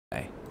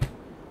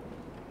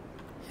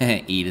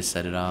E to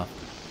set it off.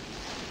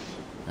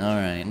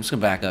 Alright, I'm just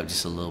gonna back up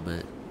just a little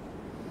bit.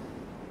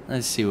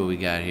 Let's see what we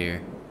got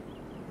here.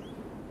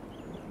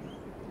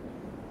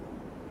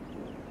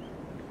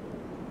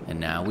 And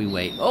now we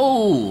wait.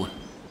 Oh!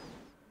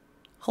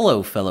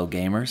 Hello, fellow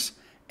gamers,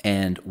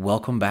 and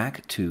welcome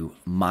back to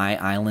My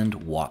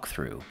Island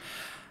Walkthrough.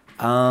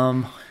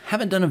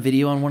 Haven't done a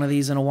video on one of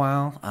these in a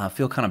while. I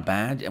feel kind of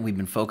bad, and we've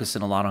been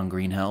focusing a lot on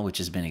Green Hell, which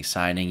has been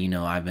exciting. You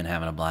know, I've been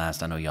having a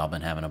blast. I know y'all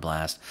been having a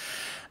blast.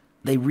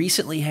 They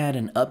recently had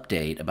an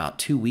update about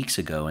 2 weeks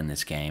ago in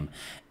this game,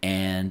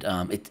 and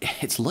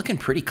it's looking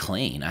pretty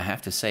clean, I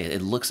have to say.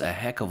 It looks a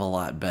heck of a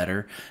lot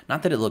better.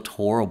 Not that it looked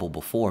horrible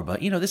before,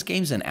 but, you know, this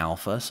game's in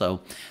alpha,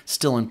 so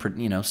still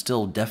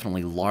still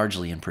definitely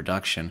largely in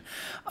production.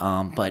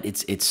 But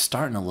it's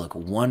starting to look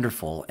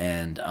wonderful,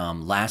 and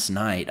last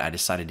night I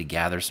decided to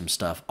gather some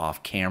stuff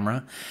off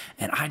camera,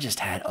 and I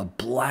just had a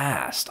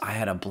blast. I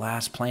had a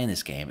blast playing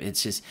this game.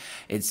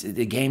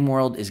 The game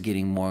world is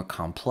getting more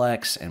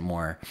complex and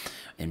more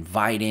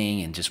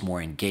inviting and just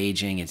more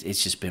engaging.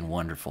 It's just been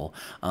wonderful.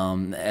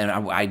 And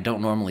I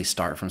don't normally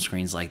start from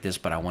screens like this,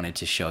 but I wanted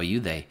to show you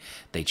they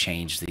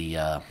changed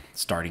the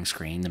starting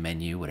screen, the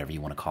menu, whatever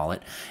you want to call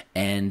it.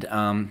 And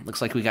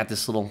looks like we got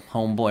this little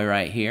homeboy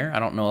right here. I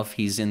don't know if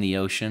he's in the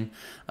ocean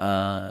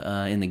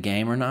in the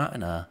game or not.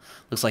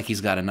 Looks like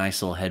he's got a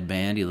nice little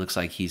headband. He looks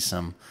like he's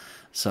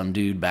some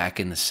dude back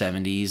in the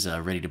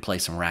 70s ready to play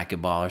some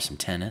racquetball or some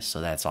tennis, so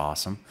that's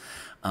awesome.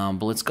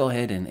 But let's go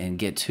ahead and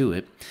get to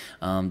it.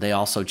 They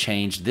also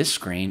changed this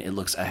screen. It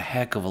looks a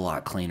heck of a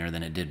lot cleaner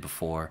than it did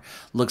before.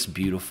 Looks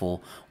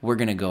beautiful. We're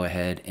going to go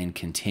ahead and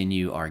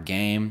continue our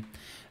game.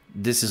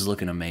 This is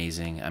looking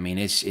amazing. I mean,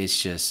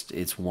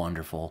 it's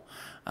wonderful.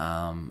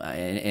 And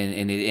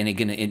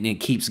it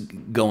keeps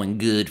going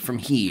good from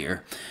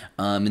here.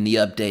 In the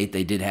update,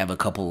 they did have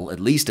at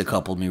least a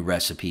couple new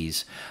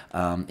recipes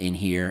in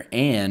here,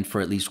 and for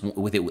at least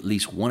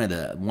one of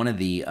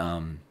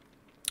the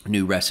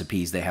new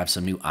recipes, they have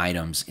some new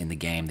items in the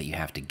game that you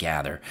have to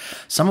gather.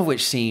 Some of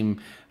which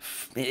seem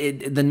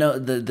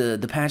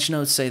the patch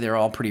notes say they're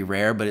all pretty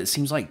rare, but it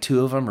seems like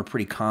 2 of them are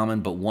pretty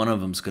common, but one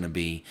of them's going to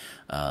be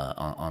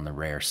on the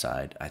rare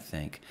side, I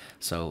think.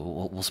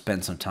 So we'll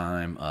spend some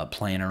time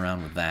playing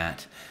around with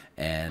that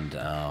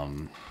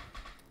and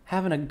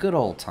having a good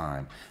old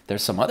time.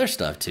 There's some other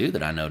stuff too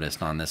that I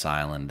noticed on this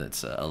island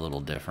that's a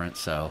little different,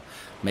 so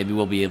maybe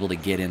we'll be able to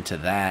get into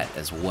that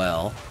as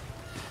well.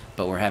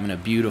 But we're having a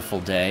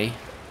beautiful day.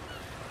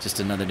 Just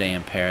another day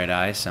in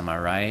paradise, am I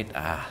right?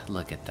 Ah,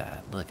 look at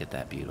that. Look at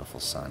that beautiful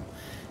sun.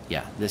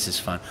 Yeah, this is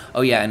fun.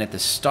 Oh yeah, and at the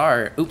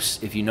start,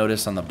 oops, if you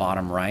notice on the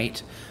bottom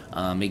right,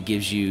 it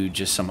gives you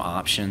just some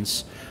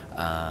options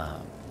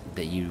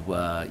that you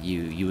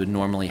would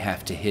normally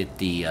have to hit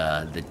the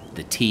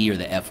T or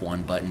the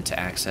F1 button to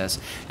access,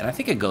 and I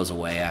think it goes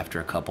away after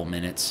a couple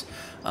minutes.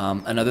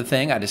 Another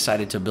thing, I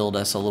decided to build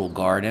us a little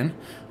garden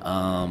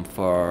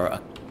for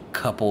a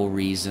couple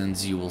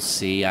reasons. You will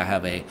see I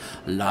have a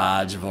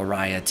large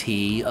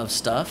variety of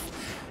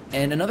stuff.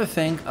 And another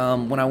thing,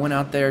 when I went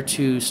out there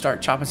to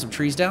start chopping some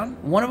trees down,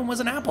 one of them was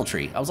an apple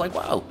tree. I was like,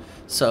 whoa.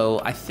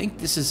 So I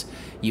think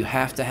you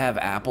have to have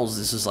apples.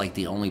 This is like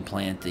the only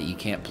plant that you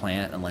can't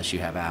plant unless you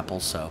have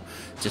apples, so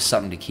just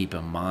something to keep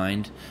in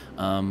mind.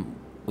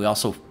 We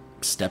also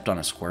stepped on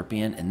a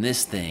scorpion, and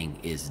this thing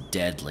is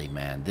deadly,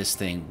 man. This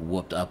thing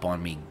whooped up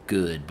on me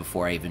good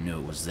before I even knew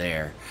it was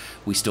there.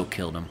 We still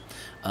killed him.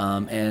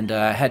 And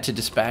I had to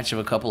dispatch of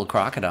a couple of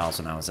crocodiles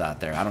when I was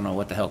out there. I don't know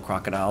what the hell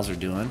crocodiles are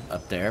doing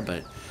up there,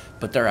 but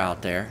they're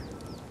out there.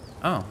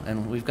 Oh,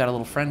 and we've got a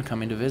little friend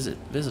coming to visit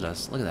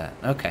us. Look at that.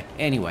 Okay,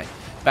 anyway,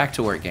 back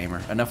to work,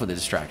 gamer. Enough with the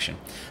distraction.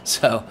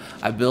 So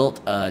I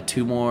built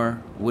 2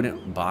 more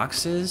wooden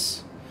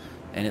boxes,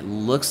 and it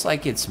looks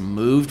like it's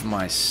moved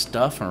my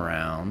stuff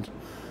around,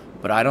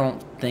 but I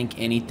don't think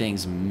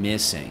anything's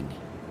missing.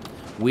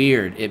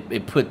 Weird.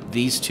 It put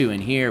these 2 in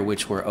here,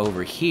 which were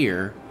over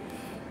here,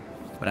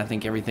 but I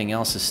think everything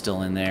else is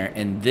still in there,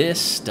 and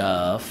this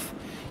stuff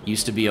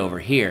used to be over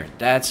here.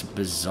 That's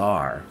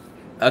bizarre.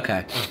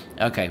 Okay,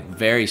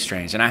 very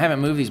strange. And I haven't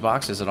moved these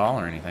boxes at all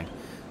or anything.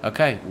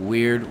 Okay,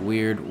 weird,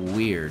 weird,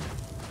 weird.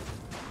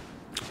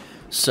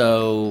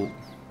 So,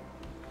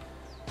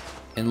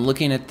 in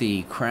looking at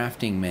the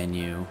crafting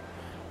menu,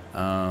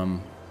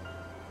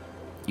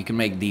 you can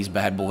make these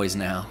bad boys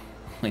now,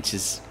 which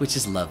is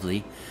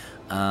lovely.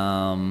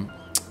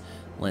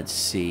 Let's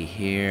see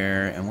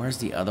here, and where's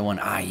the other one?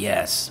 Ah,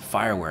 yes,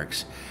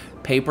 fireworks.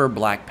 Paper,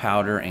 black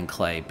powder, and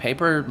clay.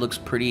 Paper looks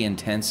pretty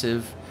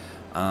intensive.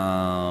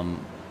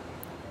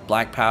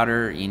 Black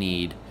powder, you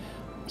need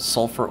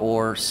sulfur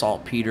ore,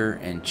 saltpeter,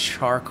 and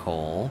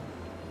charcoal.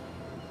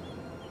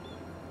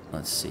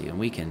 Let's see, and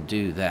we can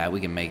do that.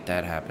 We can make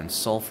that happen.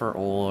 Sulfur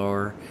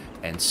ore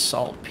and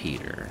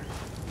saltpeter.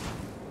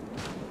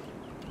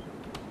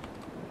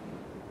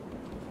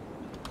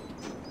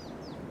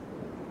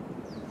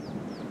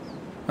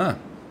 Huh.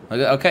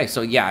 Okay,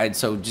 so yeah,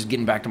 so just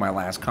getting back to my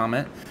last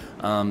comment,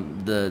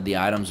 the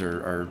items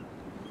are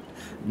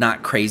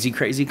not crazy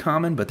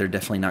common, but they're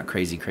definitely not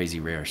crazy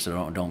rare.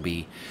 So don't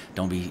be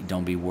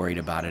worried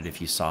about it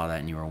if you saw that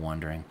and you were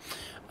wondering.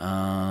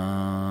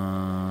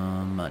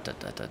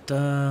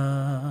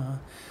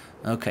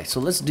 Okay, so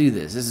let's do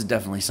this. This is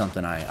definitely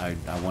something I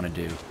want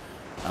to do.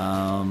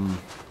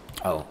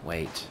 Oh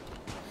wait,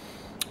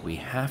 we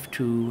have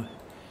to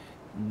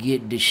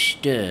get the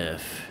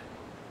stuff.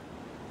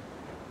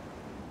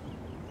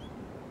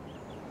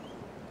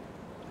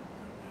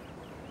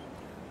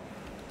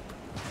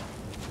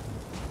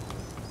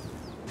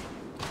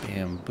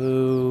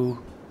 Bamboo.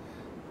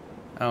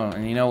 Oh,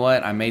 and you know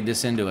what? I made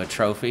this into a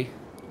trophy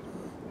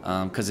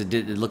because it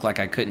looked like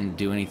I couldn't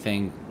do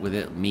anything with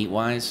it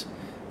meat-wise.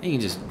 You can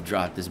just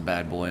drop this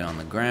bad boy on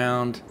the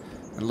ground,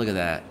 and look at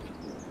that.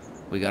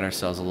 We got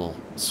ourselves a little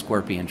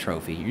scorpion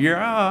trophy.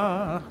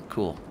 Yeah,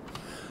 cool.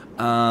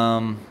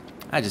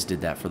 I just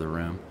did that for the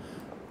room.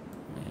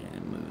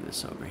 And move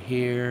this over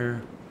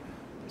here.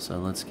 So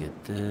let's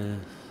get this.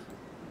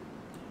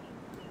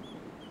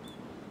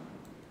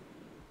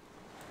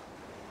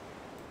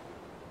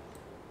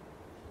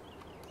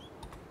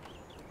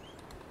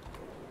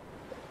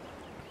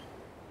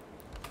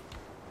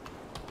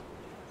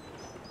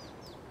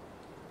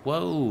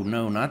 Whoa,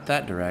 no, not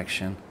that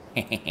direction.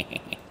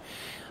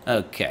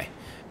 Okay.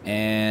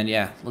 And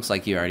yeah, looks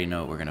like you already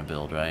know what we're going to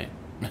build, right?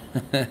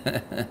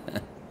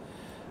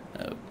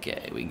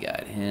 Okay, we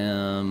got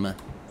him.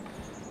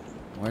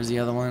 Where's the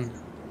other one?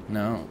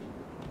 No.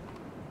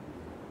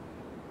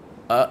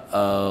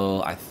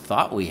 Uh-oh, I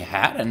thought we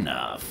had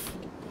enough.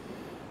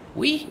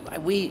 Oh,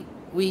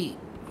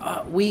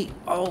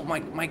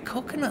 my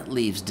coconut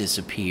leaves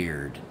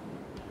disappeared.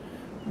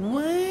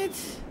 What?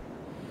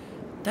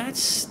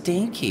 That's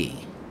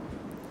stinky.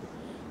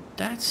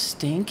 That's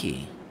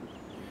stinky.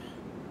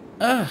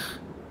 Ugh.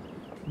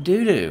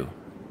 Doo-doo.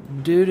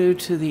 Doo-doo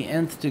to the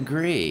nth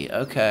degree.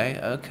 Okay,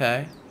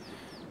 okay.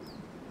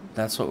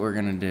 That's what we're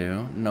gonna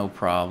do. No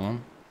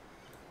problem.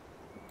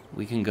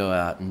 We can go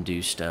out and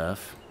do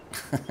stuff.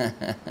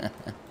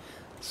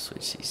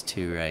 Switch these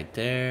two right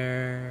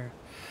there.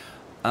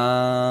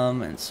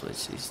 And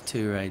switch these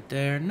two right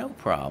there. No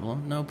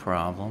problem, no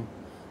problem.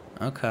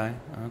 Okay,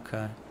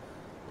 okay.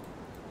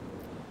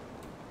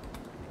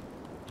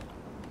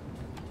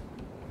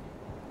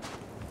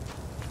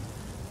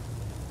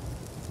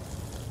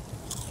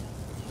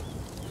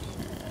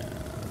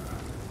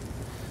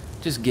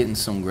 Just getting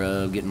some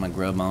grub, getting my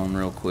grub on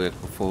real quick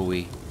before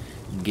we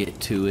get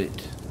to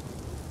it.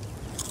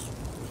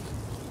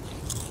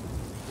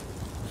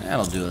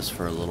 That'll do us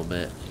for a little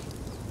bit.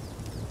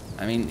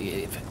 I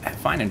mean,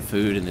 finding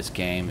food in this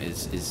game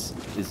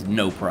is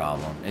no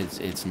problem.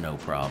 It's no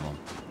problem.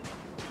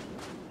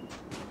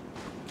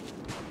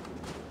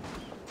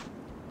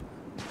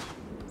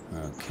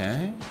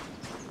 Okay.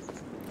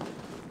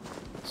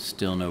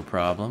 Still no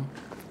problem.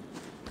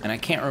 And I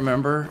can't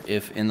remember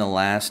if in the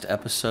last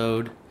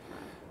episode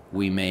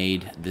we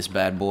made this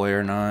bad boy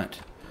or not,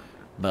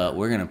 but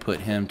we're gonna put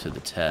him to the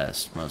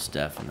test, most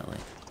definitely.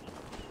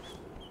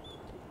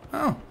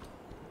 Oh,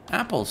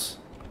 apples.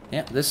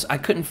 Yeah, this I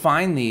couldn't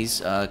find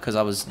these because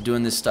I was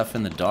doing this stuff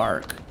in the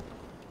dark,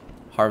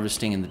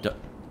 harvesting in the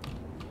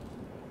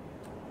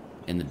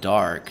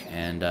dark,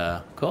 and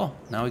cool.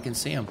 Now we can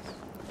see them.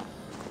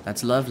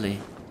 That's lovely.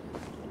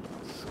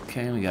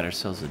 Okay, we got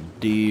ourselves a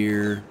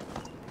deer.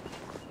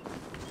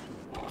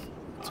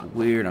 It's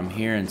weird. I'm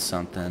hearing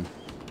something.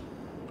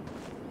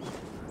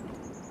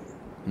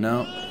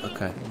 No,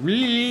 okay.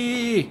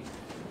 Really?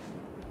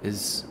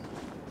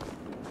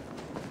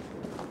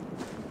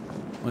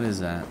 What is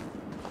that?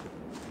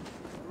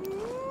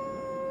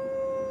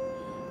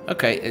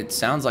 Okay, it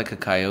sounds like a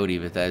coyote,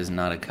 but that is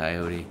not a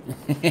coyote.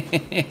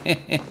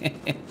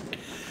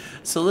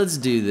 So let's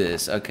do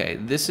this. Okay,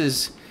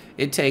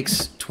 it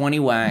takes 20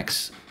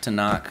 whacks to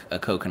knock a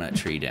coconut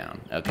tree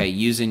down, okay,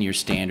 using your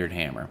standard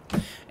hammer.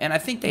 And I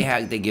think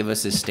they give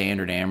us this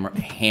standard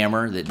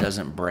hammer that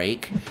doesn't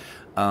break.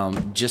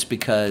 Just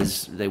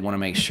because they want to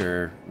make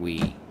sure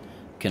we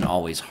can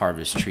always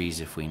harvest trees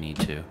if we need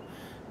to.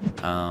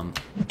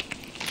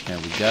 There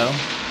we go.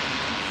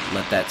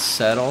 Let that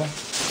settle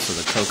so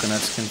the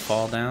coconuts can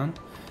fall down.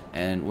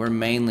 And we're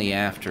mainly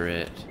after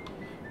it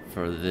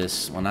for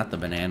this, well, not the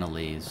banana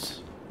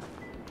leaves,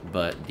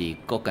 but the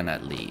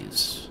coconut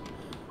leaves.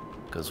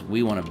 Because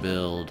we want to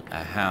build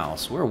a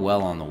house. We're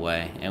well on the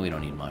way, and we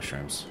don't need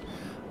mushrooms.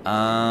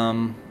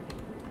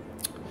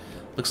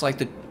 Looks like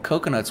the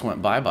coconuts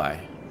went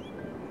bye-bye.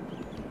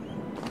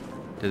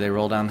 Did they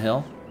roll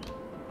downhill?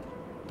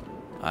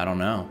 I don't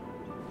know.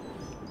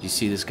 You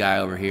see this guy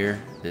over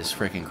here? This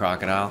freaking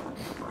crocodile?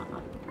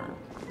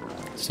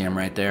 See him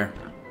right there?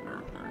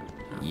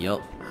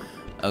 Yup.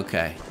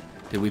 Okay.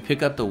 Did we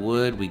pick up the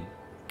wood? We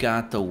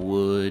got the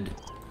wood.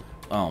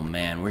 Oh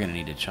man, we're gonna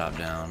need to chop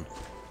down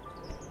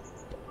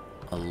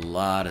a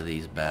lot of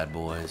these bad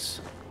boys.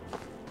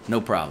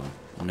 No problem.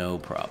 No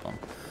problem.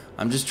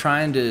 I'm just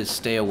trying to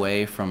stay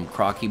away from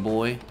Crocky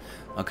Boy.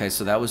 Okay,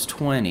 so that was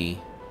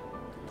 20.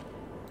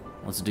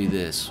 Let's do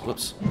this.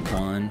 Whoops.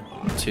 1,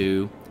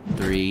 2,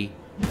 3,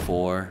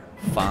 4,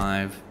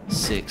 5,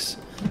 6,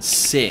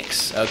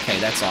 6. Okay,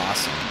 that's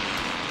awesome.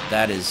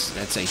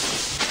 That's a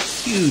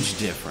huge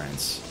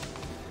difference.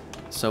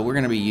 So we're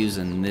gonna be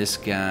using this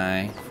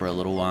guy for a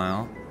little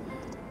while.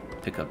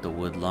 Pick up the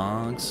wood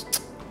logs.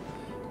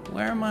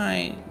 Where are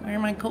my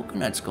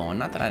coconuts going?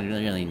 Not that I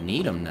really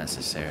need them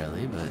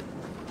necessarily, but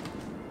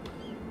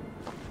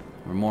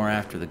we're more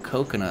after the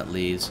coconut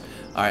leaves.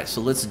 All right,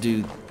 so let's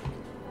do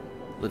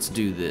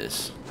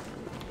this.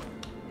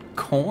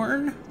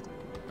 Corn?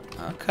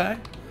 Okay,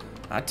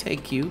 I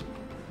take you.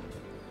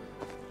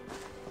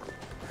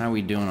 How are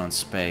we doing on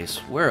space?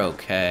 We're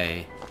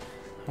okay.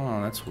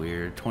 Oh, that's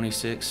weird.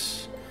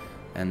 26,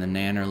 and the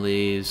nanner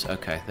leaves.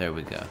 Okay, there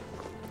we go.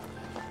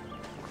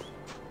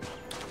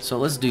 So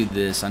let's do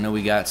this. I know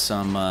we got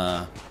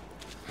some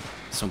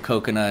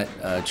coconut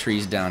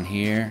trees down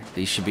here.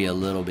 These should be a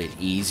little bit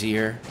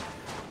easier.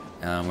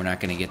 We're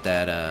not going to get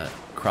that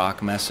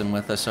croc messing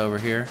with us over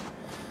here.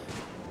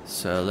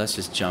 So let's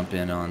just jump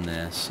in on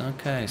this.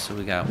 Okay, so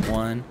we got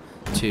 1,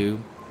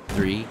 2,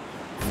 3,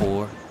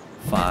 4,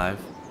 5,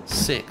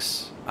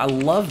 6. I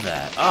love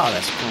that. Oh,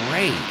 that's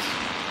great.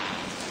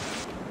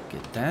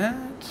 Get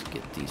that.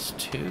 Get these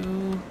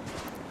 2.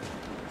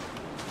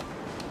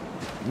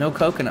 No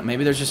coconut.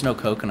 Maybe there's just no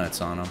coconuts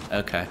on them.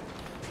 Okay.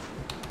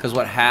 Because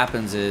what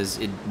happens is,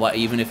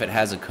 even if it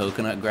has a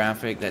coconut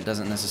graphic, that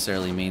doesn't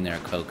necessarily mean there are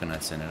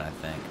coconuts in it, I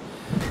think.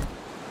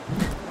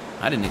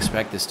 I didn't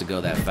expect this to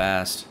go that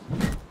fast.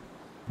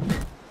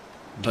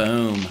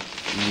 Boom.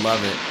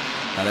 Love it.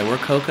 Now, there were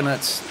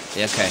coconuts.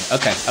 Okay.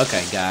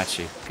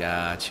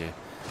 Got you.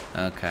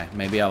 Okay.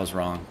 Maybe I was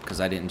wrong,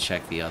 because I didn't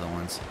check the other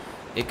ones.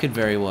 It could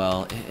very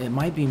well. It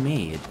might be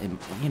me.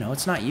 You know,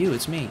 it's not you.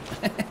 It's me.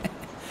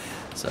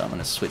 So I'm going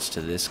to switch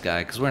to this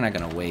guy, because we're not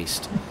going to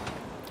waste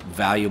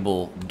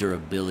valuable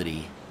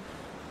durability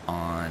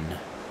on,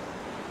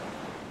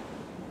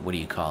 what do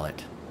you call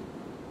it?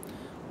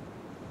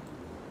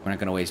 We're not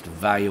going to waste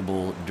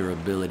valuable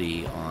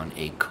durability on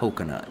a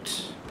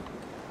coconut.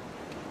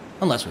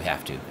 Unless we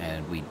have to,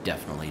 and we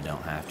definitely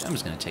don't have to. I'm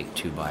just going to take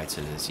 2 bites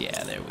of this.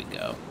 Yeah, there we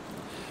go.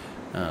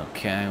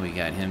 Okay, we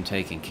got him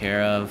taken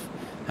care of.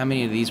 How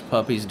many of these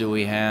puppies do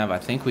we have? I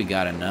think we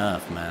got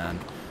enough,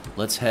 man.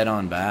 Let's head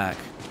on back.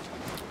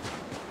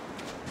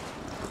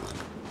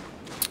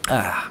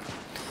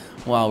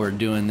 While we're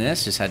doing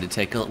this, just had to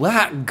take a...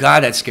 Well,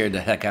 God, that scared the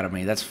heck out of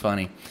me. That's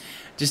funny.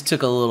 Just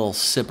took a little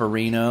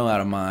sipperino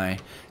out of my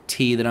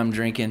tea that I'm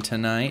drinking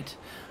tonight.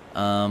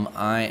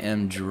 I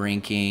am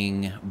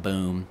drinking...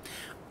 Boom.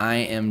 I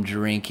am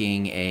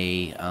drinking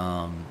a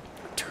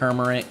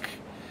turmeric,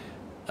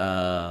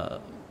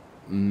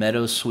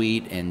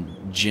 meadowsweet,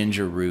 and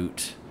ginger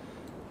root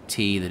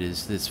tea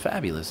that's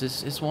fabulous.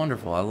 It's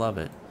wonderful. I love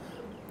it.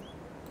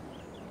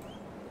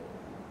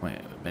 Wait,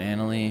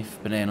 banana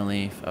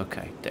leaf.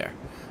 Okay, there.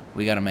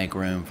 We got to make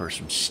room for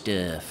some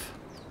stuff.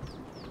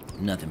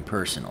 Nothing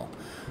personal.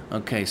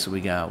 Okay, so we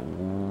got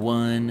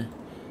 1.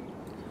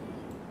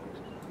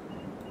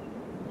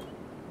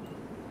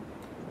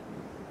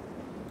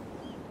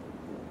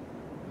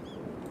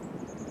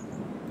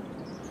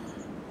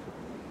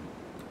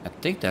 I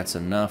think that's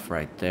enough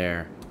right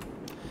there.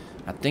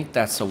 I think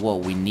that's what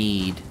we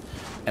need.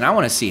 And I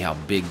want to see how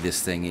big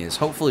this thing is.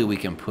 Hopefully we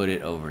can put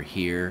it over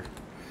here.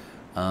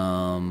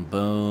 Boom.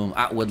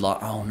 Wood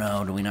log. Oh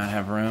no, do we not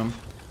have room?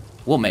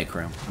 We'll make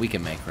room. We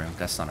can make room.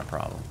 That's not a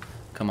problem.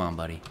 Come on,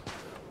 buddy.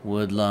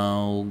 Wood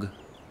log.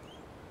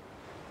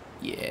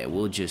 Yeah,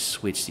 we'll just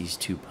switch these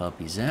 2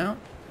 puppies out.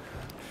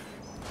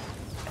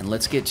 And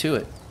let's get to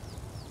it.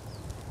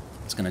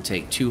 It's going to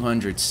take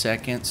 200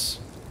 seconds.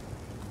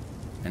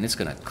 And it's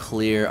going to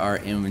clear our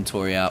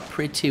inventory out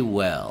pretty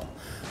well.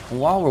 And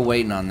while we're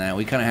waiting on that,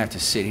 we kind of have to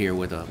sit here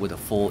with a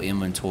full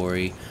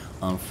inventory,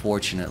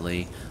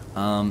 unfortunately.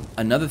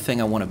 Another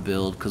thing I want to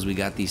build, because we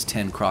got these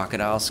 10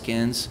 crocodile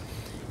skins,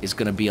 is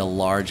going to be a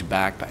large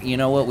backpack. You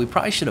know what? We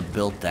probably should have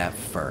built that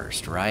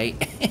first, right?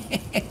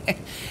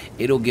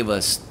 It'll give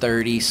us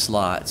 30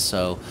 slots.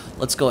 So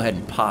let's go ahead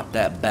and pop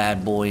that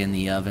bad boy in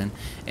the oven.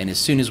 And as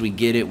soon as we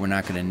get it, we're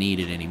not going to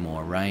need it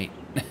anymore, right?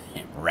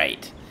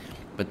 Right.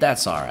 But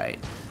that's all right.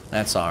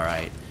 That's all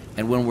right.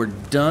 And when we're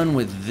done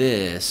with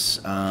this,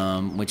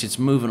 which it's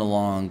moving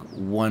along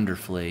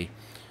wonderfully,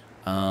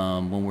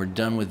 when we're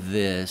done with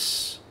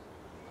this...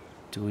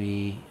 Do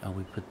we... Oh,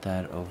 we put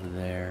that over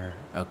there.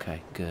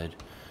 Okay, good.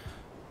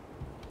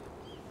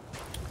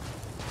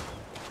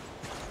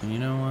 You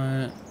know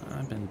what?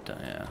 I've been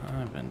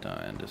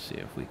dying to see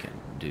if we can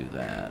do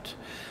that.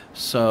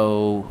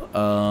 So,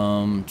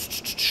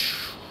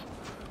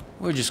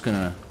 we're just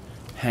gonna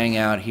hang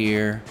out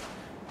here.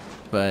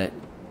 But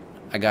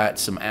I got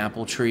some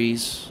apple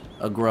trees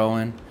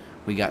a-growing.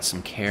 We got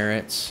some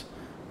carrots.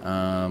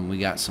 We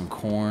got some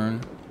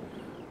corn.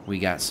 We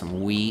got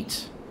some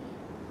wheat.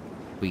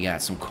 We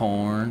got some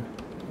corn.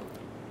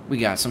 We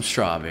got some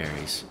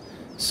strawberries.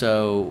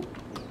 So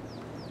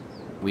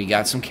we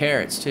got some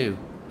carrots too.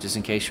 Just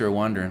in case you were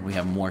wondering, we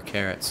have more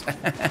carrots.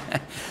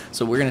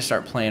 So we're gonna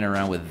start playing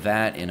around with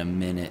that in a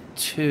minute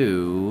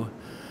too.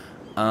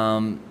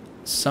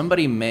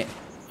 Somebody may...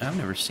 I've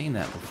never seen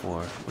that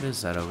before. What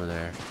is that over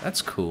there?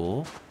 That's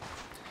cool.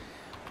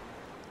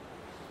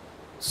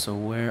 So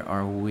where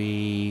are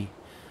we?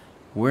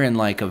 We're in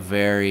like a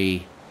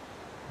very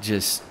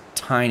just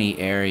tiny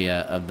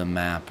area of the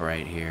map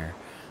right here.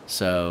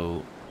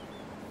 So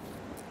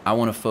I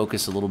want to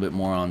focus a little bit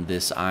more on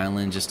this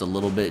island, just a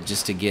little bit,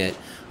 just to get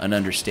an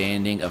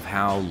understanding of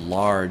how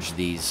large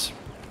these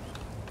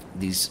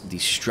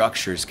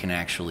structures can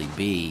actually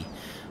be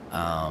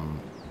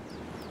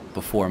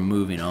before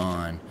moving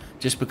on.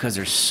 Just because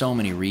there's so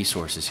many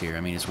resources here.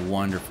 I mean, it's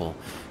wonderful.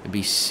 It'd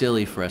be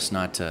silly for us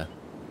not to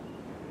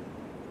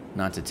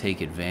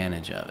take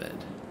advantage of it.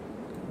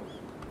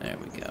 There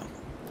we go.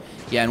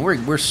 Yeah, and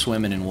we're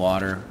swimming in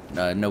water.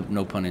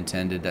 No pun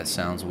intended. That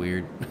sounds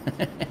weird.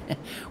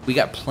 We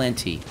got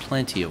plenty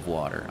of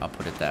water. I'll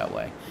put it that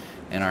way.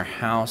 And our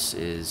house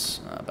is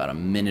about a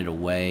minute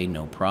away.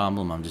 No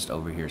problem. I'm just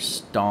over here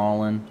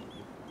stalling.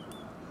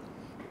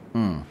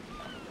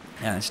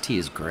 Yeah, this tea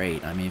is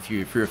great. I mean, if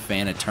you're a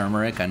fan of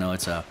turmeric, I know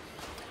it's a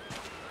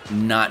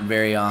not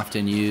very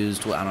often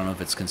used. Well, I don't know if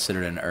it's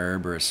considered an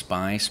herb or a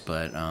spice,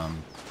 but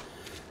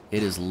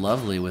it is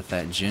lovely with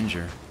that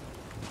ginger.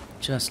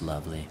 Just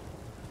lovely.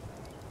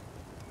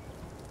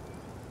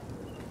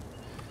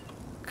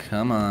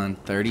 Come on,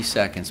 30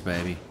 seconds,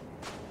 baby.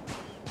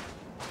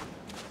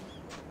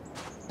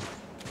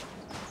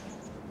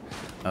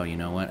 Oh, you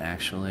know what?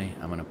 Actually,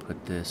 I'm gonna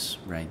put this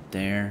right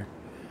there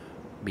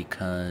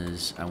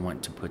because I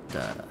want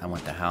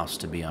the house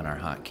to be on our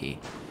hotkey.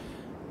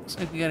 Looks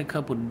like we got a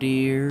couple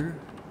deer.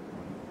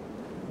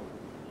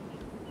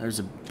 There's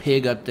a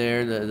pig up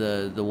there,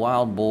 the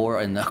wild boar,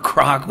 and the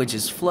croc, which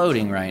is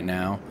floating right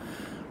now.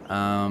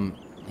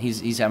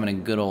 He's having a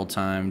good old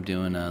time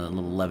doing a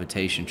little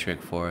levitation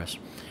trick for us.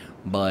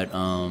 But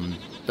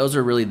those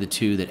are really the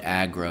two that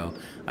aggro.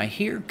 I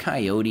hear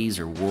coyotes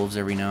or wolves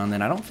every now and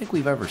then. I don't think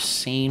we've ever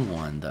seen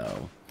one,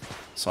 though.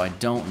 So I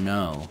don't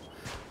know.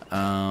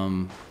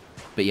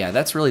 But yeah,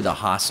 that's really the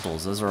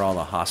hostels. Those are all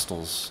the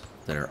hostels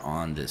that are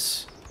on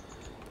this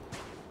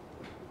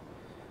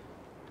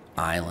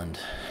island.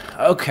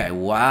 Okay,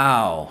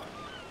 wow.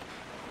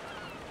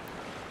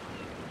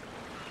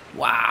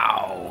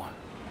 Wow.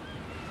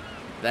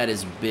 That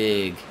is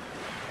big.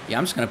 Yeah,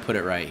 I'm just going to put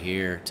it right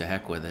here. To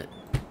heck with it.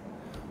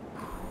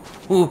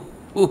 Ooh,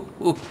 ooh,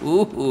 ooh,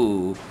 ooh,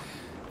 ooh.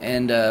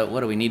 And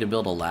what do we need to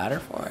build a ladder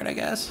for it, I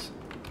guess?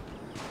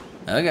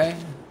 Okay.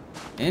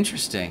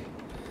 Interesting.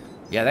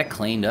 Yeah, that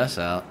cleaned us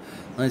out.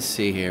 Let's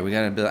see here. We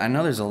got to build. I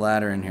know there's a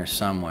ladder in here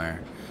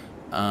somewhere.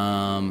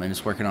 And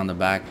it's working on the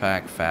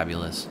backpack.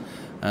 Fabulous.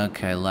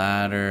 Okay,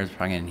 ladder. It's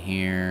probably in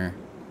here.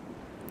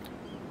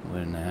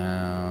 Wooden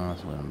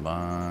house. Wooden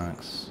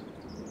box.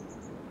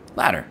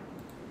 Ladder.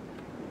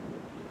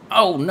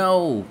 Oh,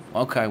 no.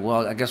 Okay,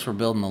 well, I guess we're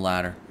building the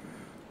ladder.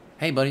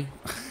 Hey, buddy.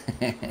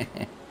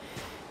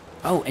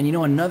 Oh, and you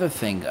know another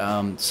thing.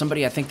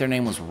 Somebody, I think their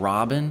name was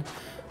Robin,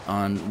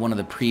 on one of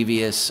the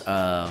previous...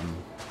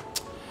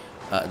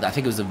 I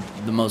think it was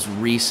the most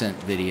recent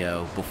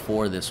video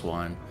before this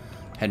one,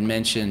 had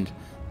mentioned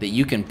that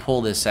you can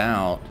pull this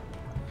out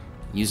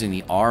using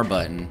the R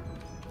button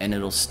and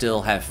it'll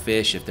still have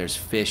fish if there's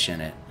fish in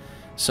it.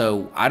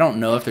 So I don't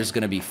know if there's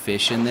going to be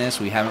fish in this.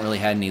 We haven't really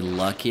had any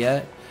luck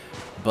yet,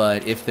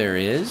 but if there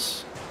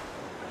is,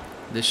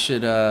 this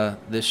should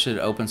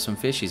open some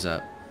fishies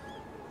up.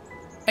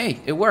 Hey,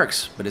 it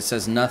works, but it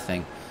says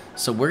nothing.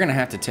 So we're going to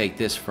have to take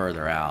this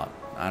further out.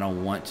 I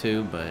don't want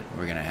to, but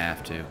we're gonna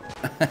have to.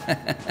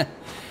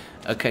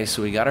 Okay,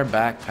 so we got our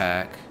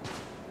backpack.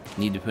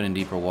 Need to put in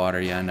deeper water,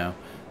 yeah, I know.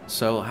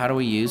 So how do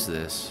we use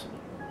this?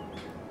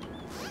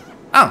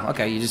 Oh,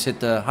 okay, you just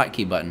hit the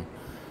hotkey button.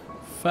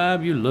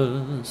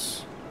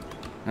 Fabulous.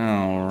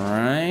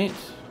 Alright.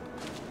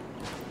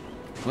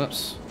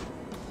 Whoops.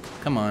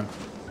 Come on.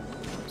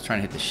 I was trying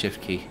to hit the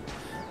shift key.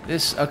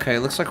 This, okay,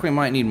 looks like we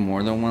might need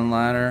more than one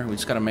ladder. We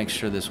just gotta make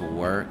sure this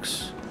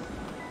works.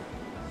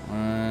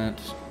 What?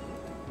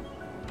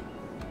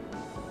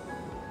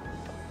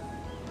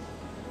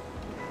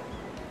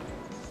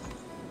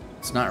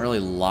 It's not really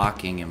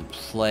locking in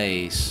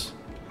place.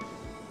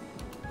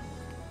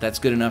 That's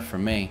good enough for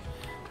me.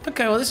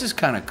 Okay, well this is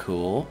kind of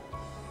cool.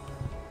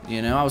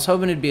 You know, I was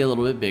hoping it'd be a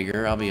little bit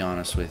bigger, I'll be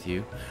honest with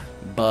you.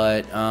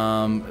 But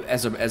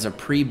as a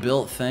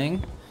pre-built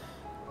thing,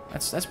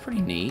 that's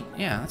pretty neat.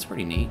 Yeah, that's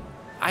pretty neat.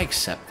 I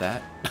accept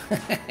that.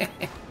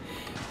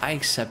 I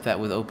accept that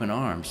with open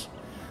arms.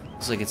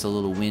 Looks like it's a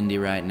little windy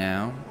right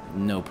now.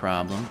 No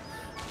problem.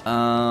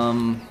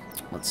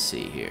 Let's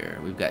see here.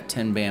 We've got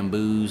 10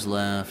 bamboos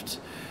left.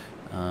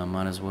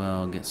 Might as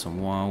well get some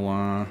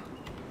wah-wah.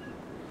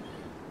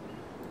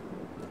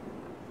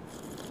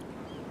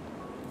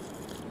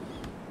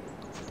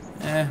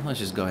 Let's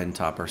just go ahead and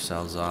top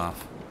ourselves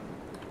off.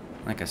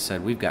 Like I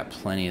said, we've got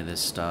plenty of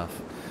this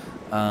stuff.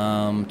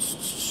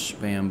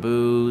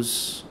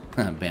 Bamboos.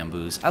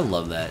 Bamboos. I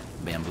love that.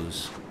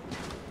 Bamboos.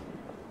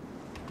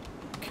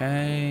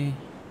 Okay.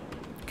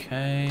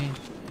 Okay.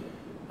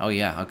 Oh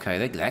yeah,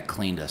 okay, that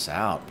cleaned us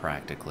out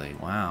practically.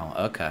 Wow,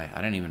 okay, I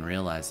didn't even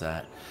realize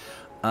that.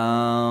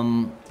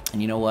 And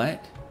you know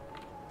what?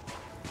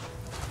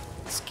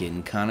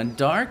 getting kind of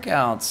dark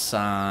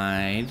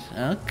outside.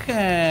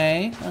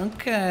 Okay,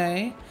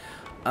 okay.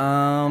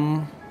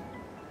 Let's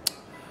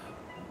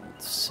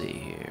see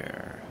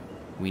here.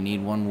 We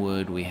need one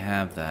wood. We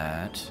have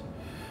that.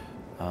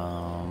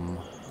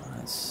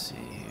 Let's see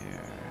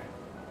here.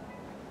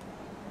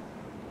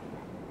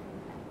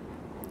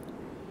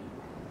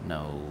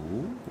 No,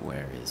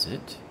 where is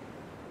it?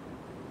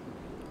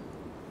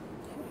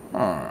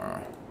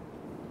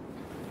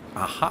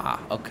 Aha,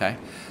 okay.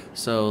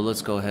 So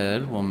let's go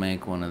ahead. We'll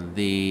make one of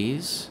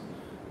these.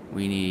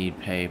 We need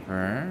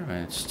paper,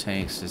 which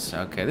takes us...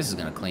 Okay, this is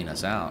going to clean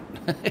us out.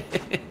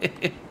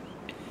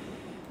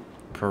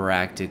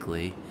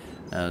 Practically.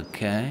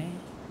 Okay.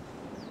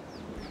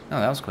 Oh,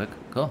 that was quick.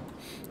 Cool.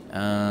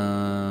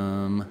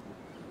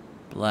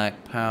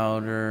 Black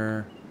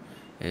powder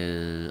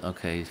is...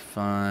 Okay,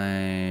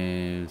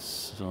 5...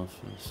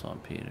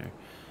 saltpeter.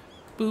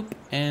 Boop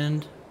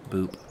and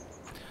boop.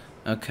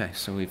 Okay,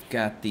 so we've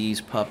got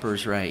these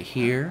puppers right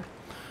here,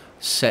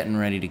 set and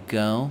ready to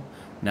go.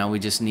 Now we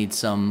just need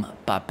some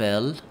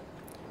papel,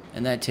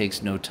 and that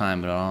takes no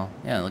time at all.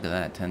 Yeah, look at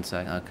that, 10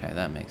 seconds. Okay,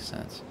 that makes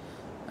sense.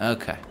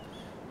 Okay,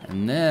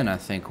 and then I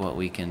think what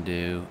we can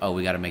do... Oh,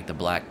 we got to make the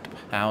black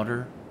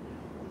powder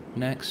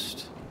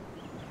next,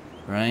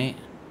 right?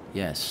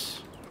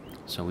 Yes.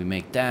 So we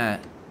make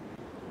that,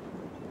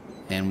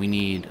 and we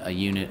need a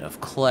unit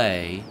of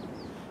clay,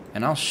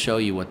 and I'll show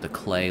you what the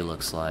clay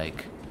looks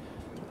like.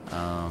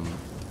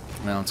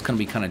 Well, it's going to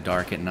be kind of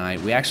dark at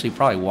night. We actually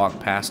probably walked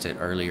past it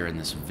earlier in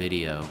this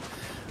video.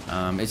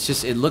 It's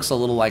just, it looks a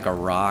little like a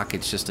rock.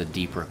 It's just a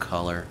deeper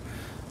color.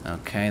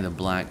 Okay, the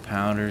black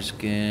powder's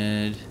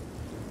good.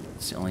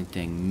 It's the only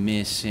thing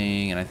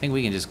missing. And I think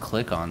we can just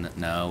click on it.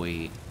 No,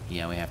 we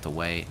have to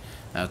wait.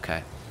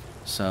 Okay,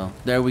 so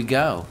there we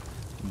go.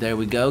 There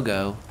we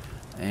go.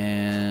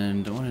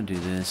 And I want to do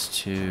this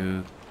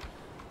too.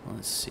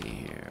 Let's see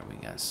here. We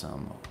got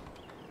some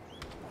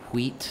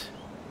wheat.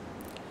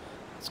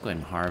 Let's go ahead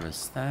and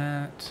harvest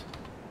that.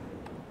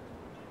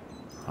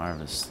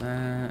 Harvest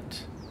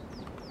that.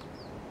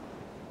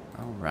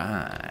 All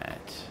right.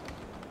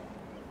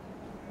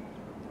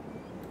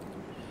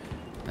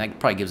 That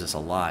probably gives us a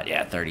lot.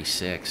 Yeah,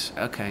 36.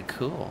 Okay,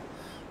 cool.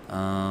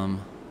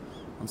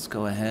 Let's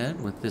go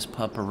ahead with this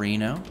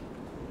pupperino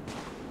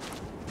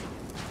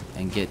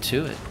and get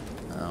to it.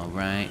 All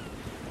right.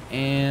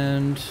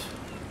 And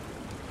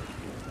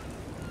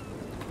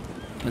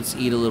let's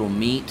eat a little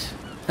meat.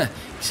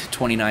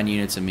 29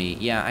 units of meat.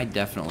 Yeah, I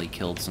definitely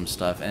killed some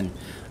stuff. And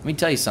let me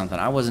tell you something.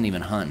 I wasn't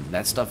even hunting.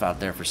 That stuff out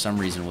there for some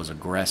reason was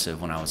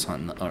aggressive when I was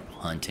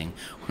hunting,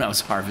 when I was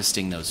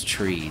harvesting those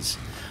trees.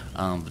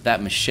 But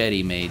that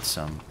machete made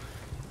some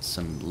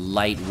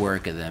light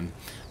work of them.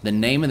 The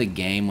name of the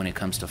game when it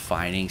comes to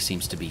fighting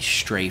seems to be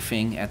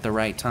strafing at the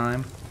right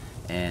time,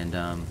 and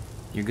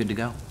you're good to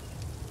go.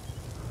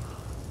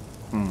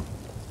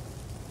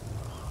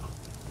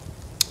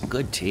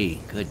 Good tea.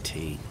 Good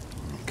tea.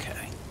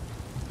 Okay.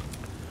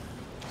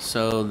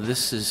 So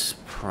this is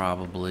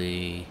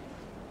probably...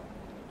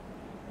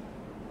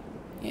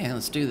 Yeah,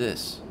 let's do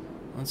this.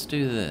 Let's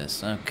do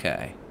this.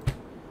 Okay.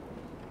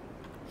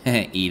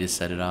 E to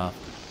set it off.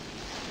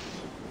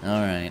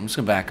 Alright, I'm just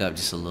going to back up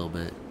just a little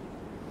bit.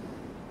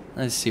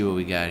 Let's see what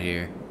we got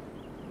here.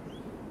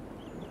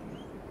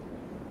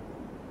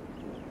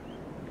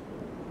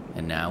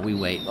 And now we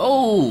wait.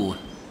 Oh!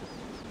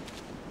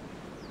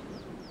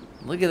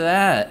 Look at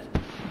that.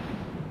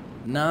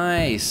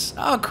 Nice.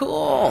 Oh,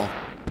 cool.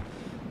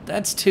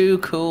 That's too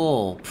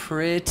cool.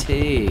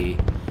 Pretty.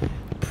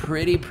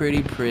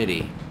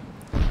 Pretty.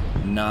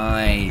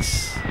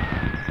 Nice.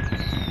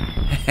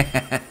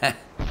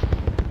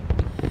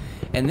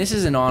 And this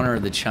is in honor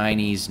of the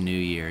Chinese New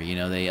Year. You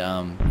know, they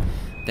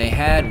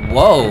had...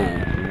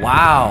 Whoa!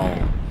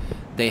 Wow!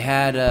 They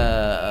had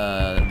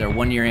their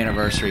 1-year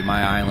anniversary.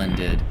 My island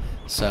did.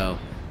 So...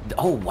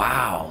 Oh,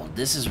 wow!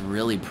 This is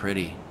really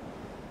pretty.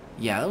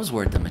 Yeah, that was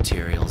worth the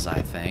materials,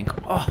 I think.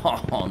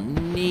 Oh,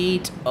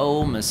 neat.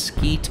 Oh,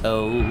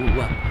 mosquito.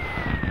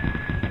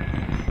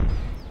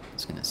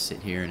 Just gonna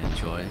sit here and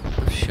enjoy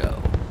the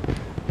show.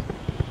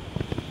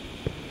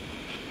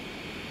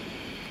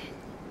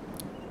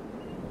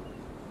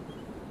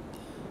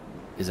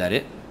 Is that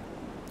it?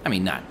 I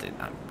mean, not that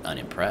I'm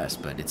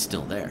unimpressed, but it's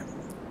still there.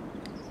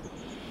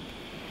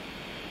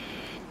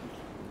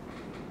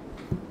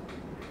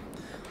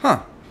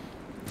 Huh.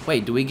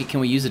 Wait, can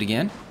we use it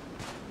again?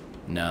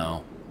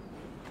 No.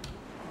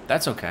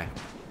 That's okay.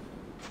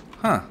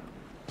 Huh.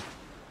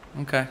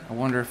 Okay, I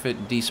wonder if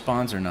it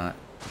despawns or not.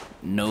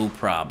 No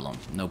problem.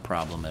 No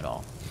problem at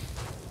all.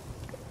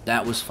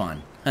 That was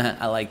fun.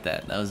 I like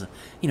that. That was,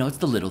 you know, it's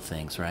the little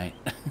things, right?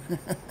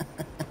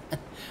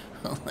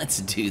 Let's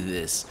do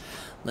this.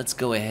 Let's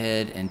go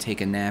ahead and take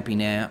a nappy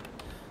nap.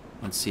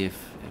 Let's see if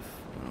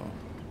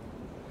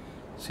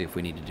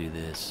we need to do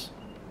this.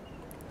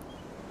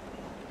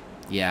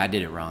 Yeah, I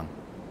did it wrong.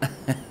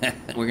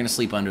 We're gonna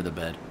sleep under the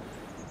bed.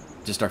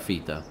 Just our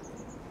feet, though.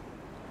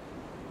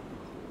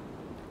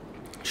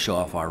 Show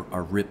off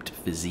our ripped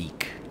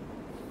physique.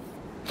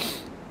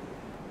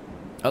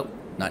 Oh,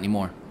 not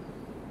anymore.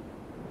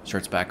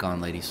 Shirts back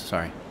on, ladies.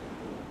 Sorry.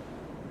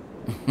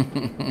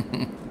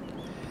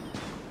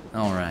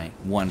 All right,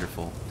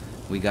 wonderful.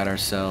 We got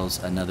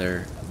ourselves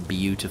another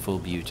beautiful,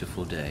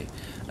 beautiful day.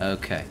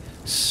 Okay,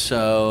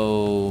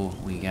 so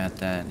we got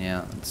that.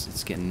 Yeah,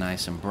 it's getting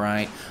nice and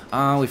bright.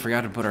 Oh, we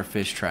forgot to put our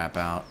fish trap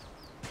out.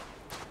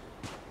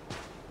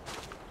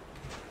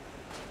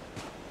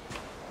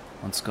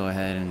 Let's go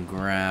ahead and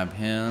grab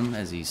him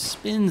as he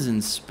spins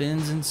and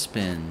spins and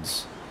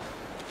spins.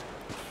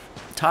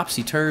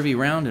 Topsy-turvy,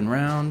 round and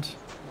round.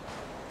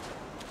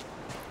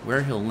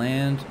 Where he'll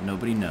land,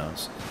 nobody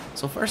knows.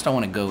 So first I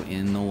want to go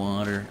in the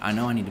water. I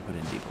know I need to put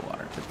in deeper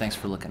water, but thanks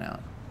for looking out.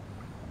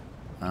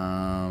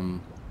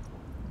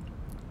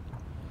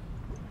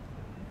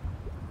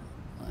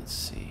 Let's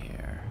see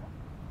here.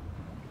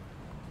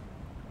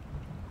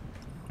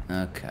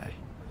 Okay.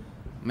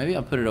 Maybe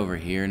I'll put it over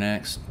here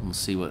next. We'll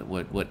see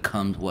what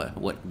comes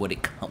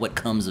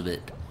of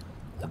it.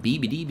 A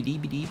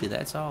beeby-deeby-deeby-deeby,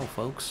 that's all,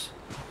 folks.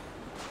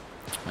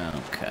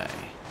 Okay.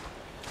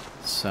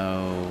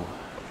 So,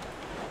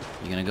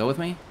 you gonna go with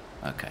me?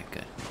 Okay,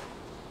 good.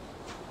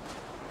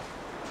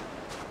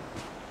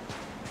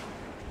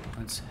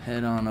 Let's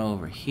head on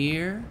over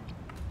here.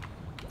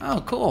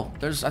 Oh, cool.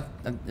 There's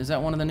is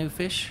that one of the new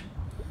fish?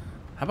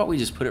 How about we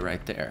just put it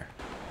right there?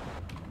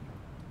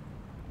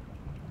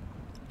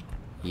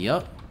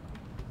 Yup.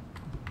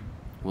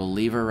 We'll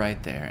leave her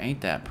right there.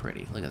 Ain't that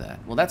pretty? Look at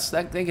that. Well,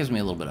 that gives me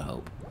a little bit of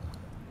hope.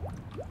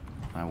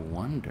 I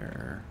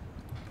wonder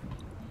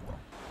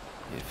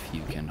if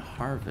you can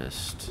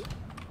harvest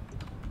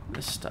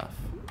this stuff.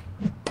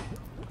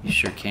 You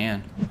sure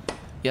can.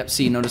 Yep,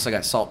 see, notice I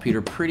got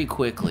saltpeter pretty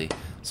quickly.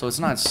 So it's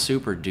not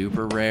super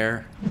duper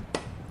rare.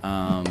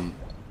 And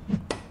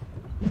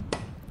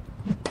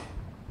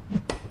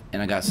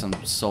I got some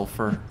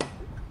sulfur.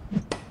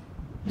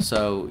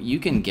 So you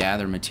can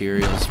gather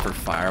materials for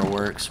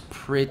fireworks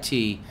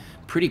pretty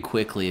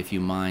quickly if you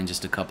mine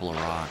just a couple of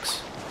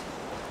rocks.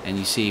 And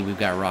you see we've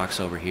got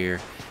rocks over here.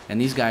 And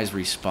these guys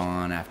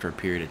respawn after a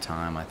period of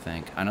time, I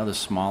think. I know the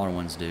smaller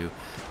ones do.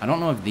 I don't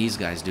know if these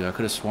guys do. I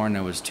could have sworn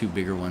there was two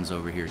bigger ones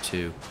over here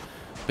too.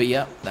 But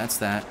yep, that's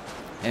that.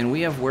 And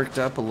we have worked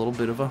up a little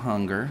bit of a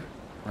hunger,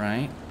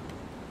 right?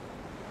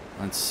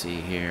 Let's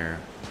see here.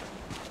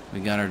 We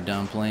got our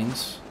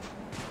dumplings.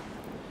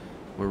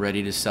 We're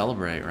ready to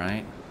celebrate,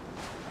 right?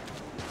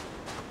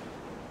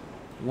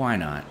 Why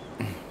not?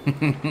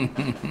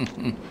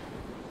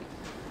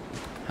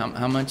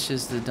 How much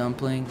is the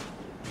dumpling?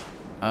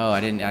 Oh,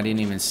 I didn't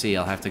even see.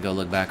 I'll have to go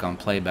look back on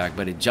playback,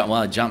 but it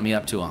jumped me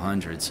up to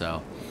 100,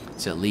 so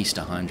it's at least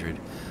 100.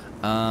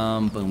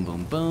 Boom,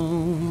 boom,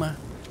 boom.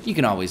 You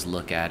can always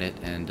look at it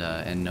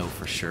and know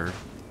for sure.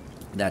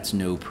 That's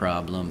no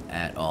problem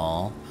at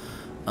all.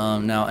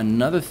 Now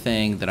another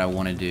thing that I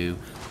want to do.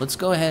 Let's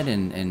go ahead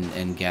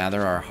and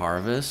gather our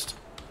harvest.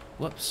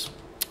 Whoops.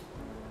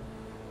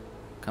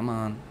 Come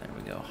on. There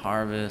we go.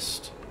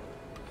 Harvest.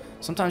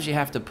 Sometimes you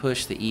have to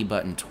push the E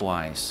button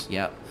twice.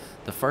 Yep.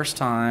 The first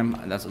time,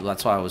 that's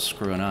why I was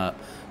screwing up,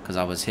 because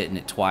I was hitting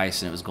it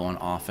twice and it was going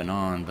off and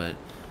on. But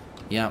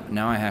yeah,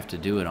 now I have to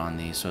do it on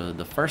these. So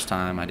the first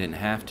time I didn't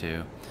have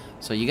to.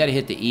 So you got to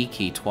hit the E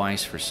key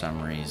twice for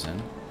some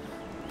reason.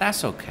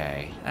 That's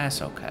okay.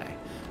 That's okay.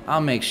 I'll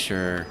make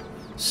sure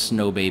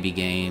Snow Baby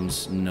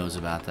Games knows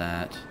about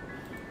that.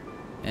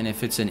 And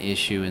if it's an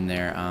issue in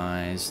their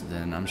eyes,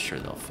 then I'm sure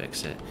they'll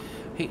fix it.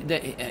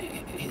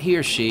 He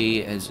or she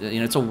is, you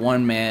know, it's a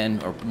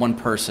one-man or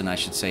one-person, I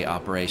should say,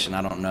 operation.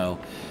 I don't know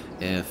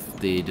if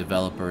the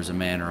developer is a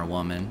man or a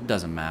woman.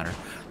 Doesn't matter.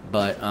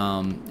 But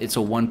it's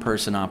a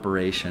one-person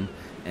operation,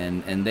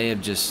 and they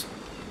have just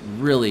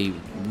really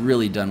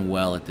done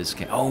well at this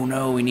game. Oh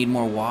no, we need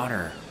more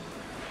water.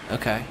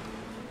 Okay,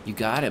 you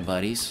got it,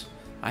 buddies.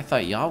 I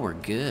thought y'all were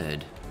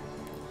good.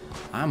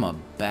 I'm a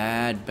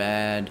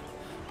bad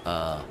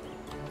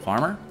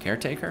farmer,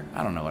 caretaker.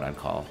 I don't know what I'd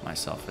call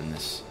myself in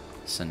this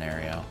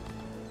scenario.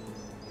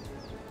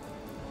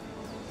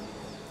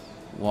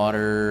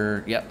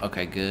 Water. Yep.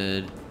 Okay.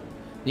 Good.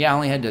 Yeah, I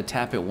only had to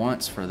tap it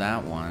once for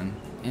that one.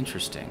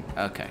 Interesting.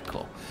 Okay.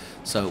 Cool.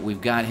 So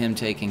we've got him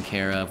taken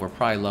care of. We're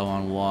probably low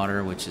on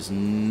water, which is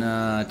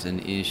not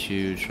an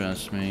issue.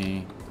 Trust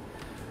me.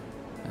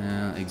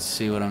 You can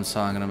see what I'm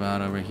talking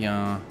about over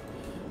here.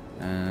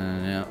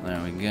 And yeah,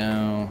 there we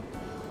go.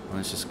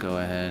 Let's just go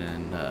ahead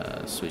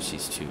and switch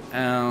these two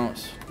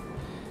out.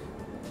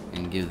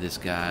 And give this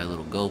guy a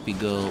little gulpy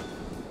gulp.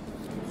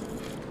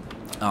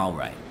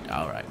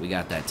 Alright, we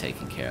got that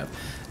taken care of.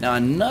 Now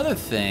another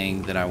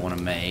thing that I want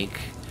to make,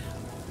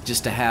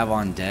 just to have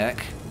on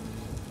deck,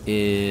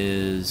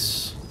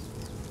 is,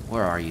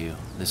 where are you?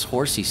 This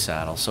horsey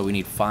saddle. So we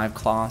need 5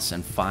 cloths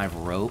and 5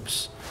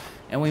 ropes.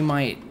 And we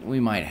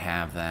might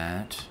have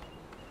that.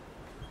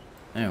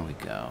 There we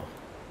go.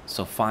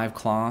 So 5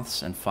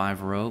 cloths and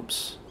 5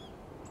 ropes.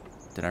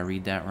 Did I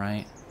read that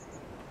right?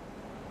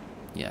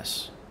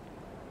 Yes.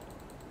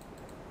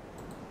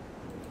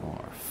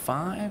 4,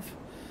 5.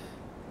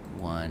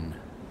 1,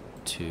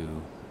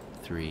 2,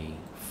 3,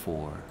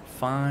 4,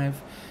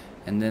 5.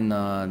 And then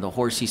the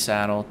horsey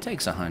saddle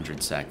takes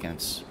 100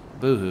 seconds.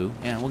 Boo-hoo.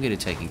 Yeah, we'll get it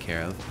taken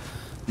care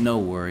of. No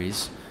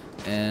worries.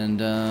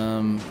 And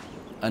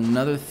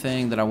another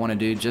thing that I want to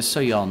do, just so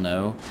y'all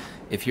know,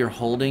 if you're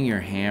holding your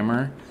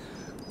hammer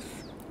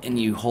and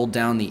you hold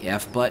down the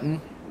F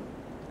button,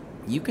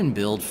 you can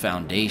build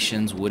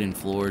foundations, wooden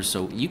floors,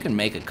 so you can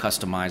make a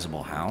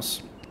customizable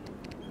house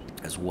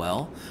as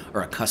well,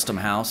 or a custom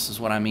house is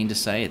what I mean to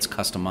say. It's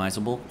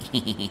customizable.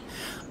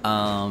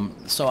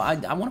 So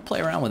I want to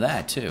play around with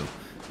that too.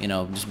 You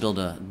know, just build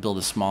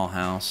a small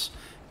house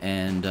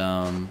and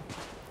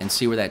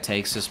see where that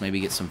takes us. Maybe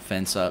get some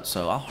fence up.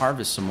 So I'll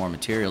harvest some more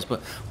materials.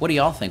 But what do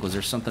y'all think? Was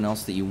there something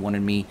else that you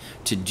wanted me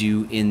to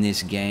do in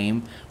this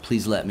game?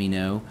 Please let me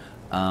know.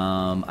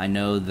 I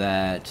know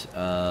that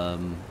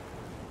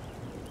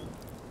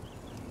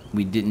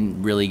we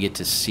didn't really get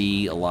to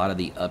see a lot of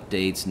the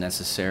updates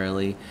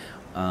necessarily.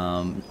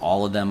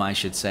 All of them, I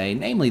should say,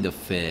 namely the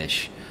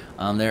fish.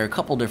 There are a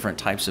couple different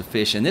types of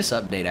fish, and this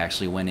update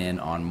actually went in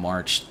on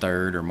March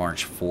 3rd or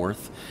March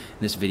 4th.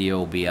 This video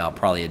will be out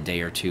probably a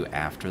day or two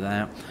after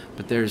that.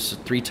 But there's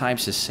 3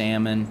 types of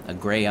salmon, a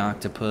gray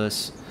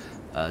octopus,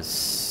 a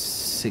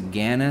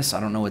siganus, I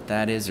don't know what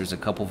that is, there's a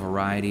couple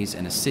varieties,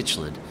 and a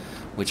cichlid,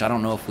 which I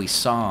don't know if we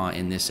saw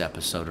in this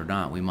episode or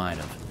not. We might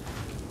have.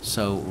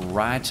 So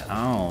right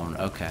on.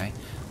 Okay,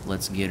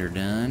 let's get her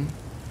done.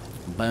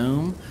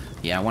 Boom.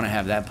 Yeah, I want to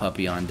have that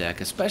puppy on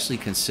deck, especially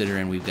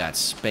considering we've got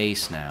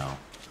space now,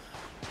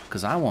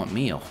 because I want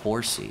me a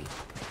horsey.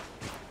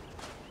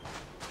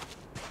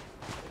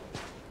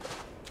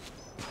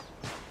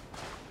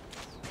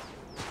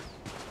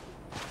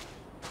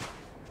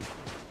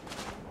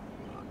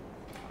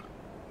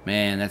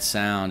 Man, that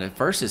sound, at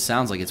first it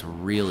sounds like it's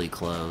really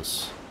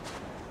close.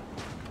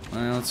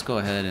 Well, let's go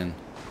ahead and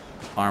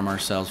arm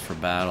ourselves for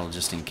battle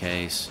just in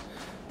case.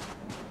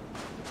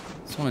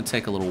 Just want to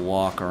take a little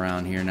walk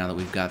around here now that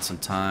we've got some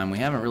time. We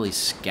haven't really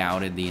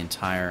scouted the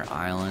entire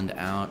island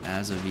out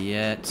as of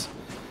yet.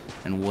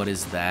 And what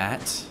is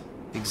that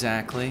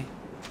exactly?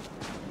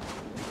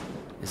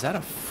 Is that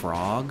a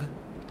frog?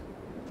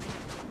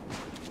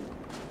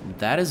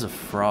 That is a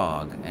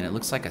frog, and it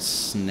looks like a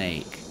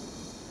snake.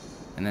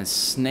 And that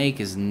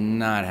snake is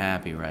not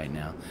happy right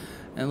now.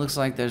 And it looks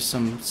like there's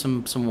some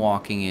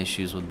walking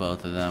issues with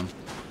both of them.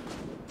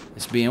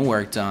 It's being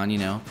worked on, you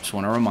know. Just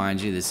want to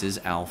remind you, this is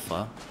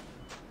alpha.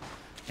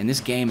 And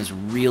this game is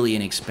really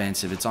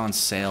inexpensive. It's on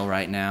sale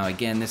right now.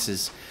 Again, this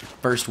is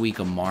first week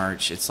of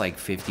March. It's like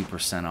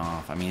 50%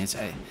 off. I mean, I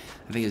think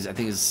it's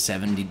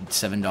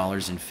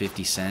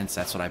 $77.50.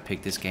 That's what I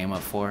picked this game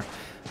up for.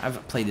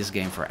 I've played this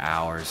game for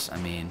hours. I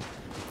mean,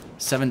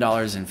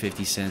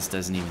 $7.50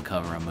 doesn't even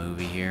cover a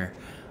movie here.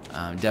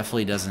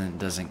 Definitely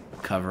doesn't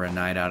cover a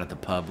night out at the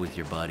pub with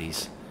your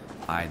buddies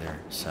either.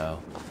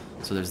 So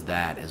there's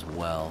that as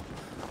well.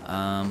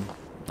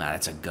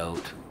 That's a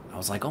goat. I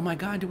was like, oh my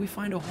god, did we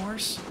find a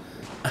horse?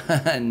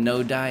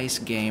 No dice,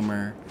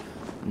 gamer.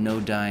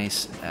 No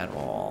dice at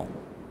all.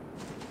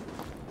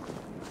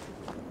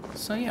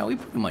 So yeah, we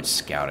pretty much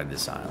scouted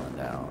this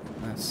island out.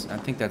 I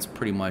think that's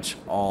pretty much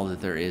all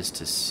that there is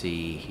to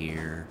see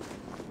here.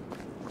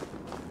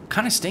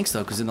 Kind of stinks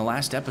though, because in the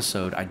last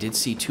episode I did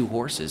see 2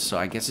 horses, so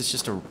I guess it's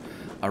just a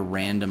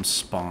random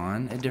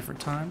spawn at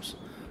different times.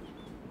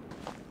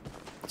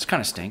 It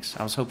kind of stinks.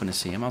 I was hoping to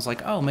see him. I was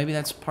like, oh, maybe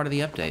that's part of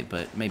the update,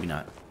 but maybe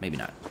not. Maybe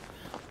not.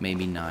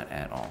 Maybe not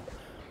at all.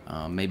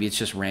 Maybe it's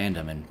just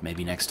random, and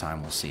maybe next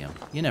time we'll see him.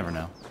 You never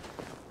know.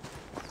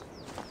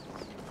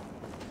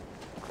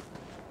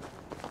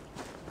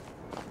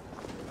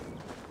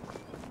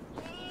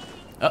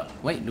 Oh,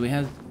 wait. Do we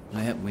have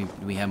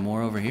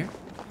more over here?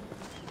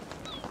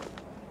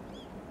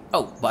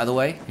 Oh, by the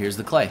way, here's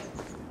the clay.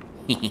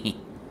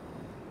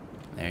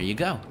 There you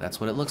go. That's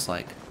what it looks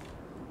like.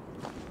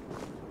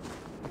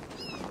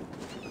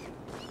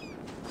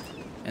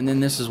 And then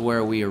this is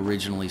where we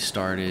originally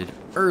started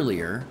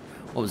earlier.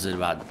 What was it,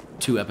 about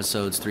 2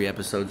 episodes, 3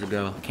 episodes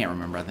ago? I can't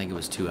remember. I think it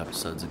was 2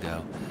 episodes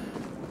ago.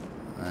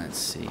 Let's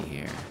see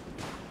here.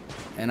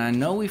 And I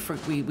know we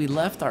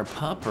left our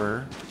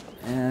pupper,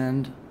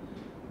 and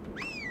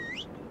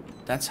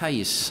that's how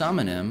you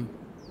summon him.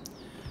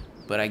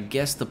 But I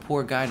guess the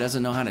poor guy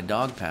doesn't know how to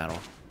dog paddle.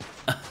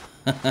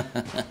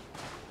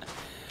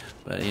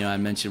 But you know, I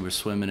mentioned we're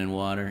swimming in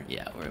water.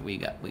 Yeah, we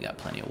got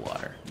plenty of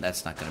water.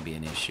 That's not going to be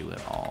an issue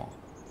at all.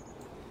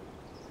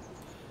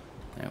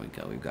 There we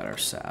go. We've got our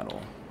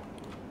saddle.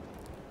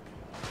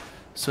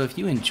 So if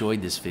you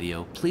enjoyed this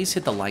video, please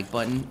hit the like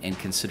button and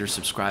consider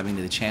subscribing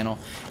to the channel.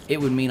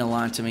 It would mean a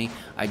lot to me.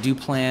 I do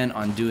plan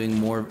on doing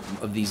more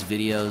of these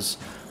videos.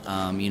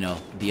 You know,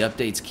 the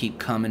updates keep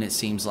coming, it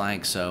seems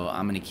like, so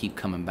I'm going to keep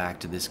coming back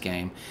to this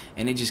game,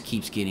 and it just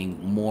keeps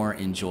getting more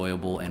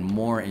enjoyable and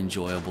more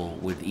enjoyable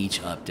with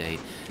each update.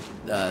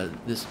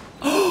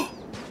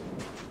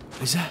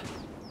 Is that...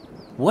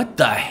 What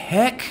the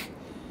heck?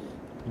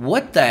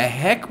 What the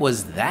heck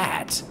was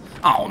that?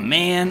 Oh,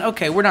 man.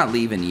 Okay, we're not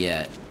leaving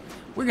yet.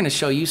 We're going to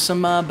show you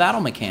some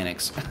battle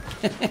mechanics.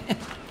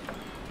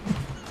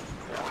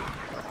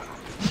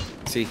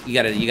 See, you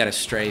gotta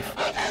strafe.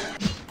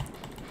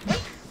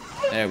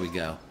 There we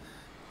go.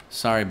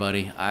 Sorry,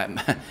 buddy.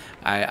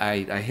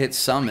 I hit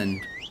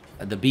summon,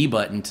 the B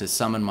button to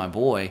summon my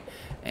boy,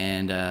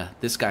 and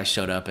this guy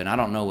showed up, and I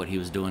don't know what he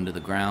was doing to the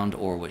ground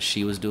or what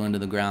she was doing to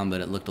the ground, but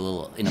it looked a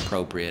little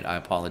inappropriate. I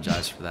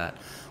apologize for that.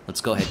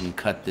 Let's go ahead and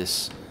cut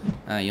this.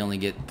 You only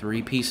get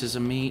 3 pieces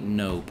of meat?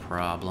 No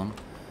problem.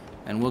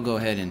 And we'll go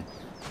ahead and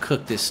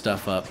cook this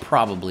stuff up,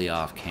 probably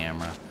off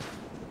camera.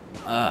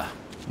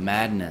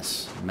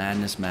 Madness,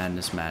 madness,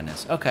 madness,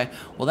 madness. Okay,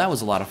 well that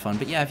was a lot of fun.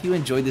 But yeah, if you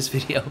enjoyed this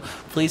video,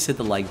 please hit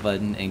the like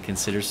button and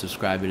consider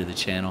subscribing to the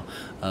channel.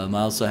 I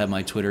also have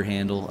my Twitter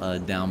handle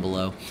down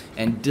below.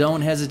 And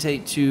don't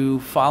hesitate to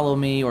follow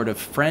me or to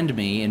friend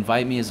me,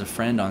 invite me as a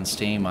friend on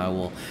Steam. I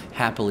will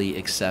happily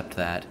accept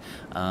that.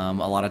 A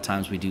lot of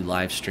times we do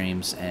live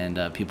streams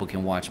and people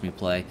can watch me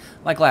play.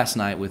 Like last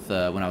night with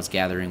when I was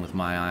gathering with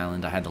My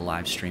Island, I had the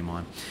live stream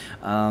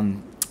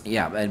on.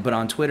 Yeah, but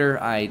on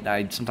Twitter,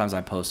 I sometimes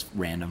I post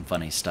random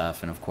funny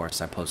stuff, and of course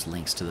I post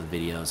links to the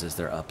videos as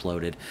they're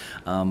uploaded.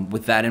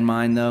 With that in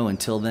mind, though,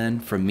 until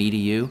then, from me to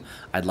you,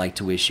 I'd like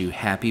to wish you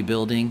happy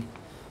building,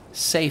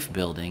 safe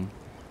building,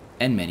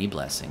 and many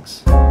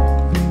blessings.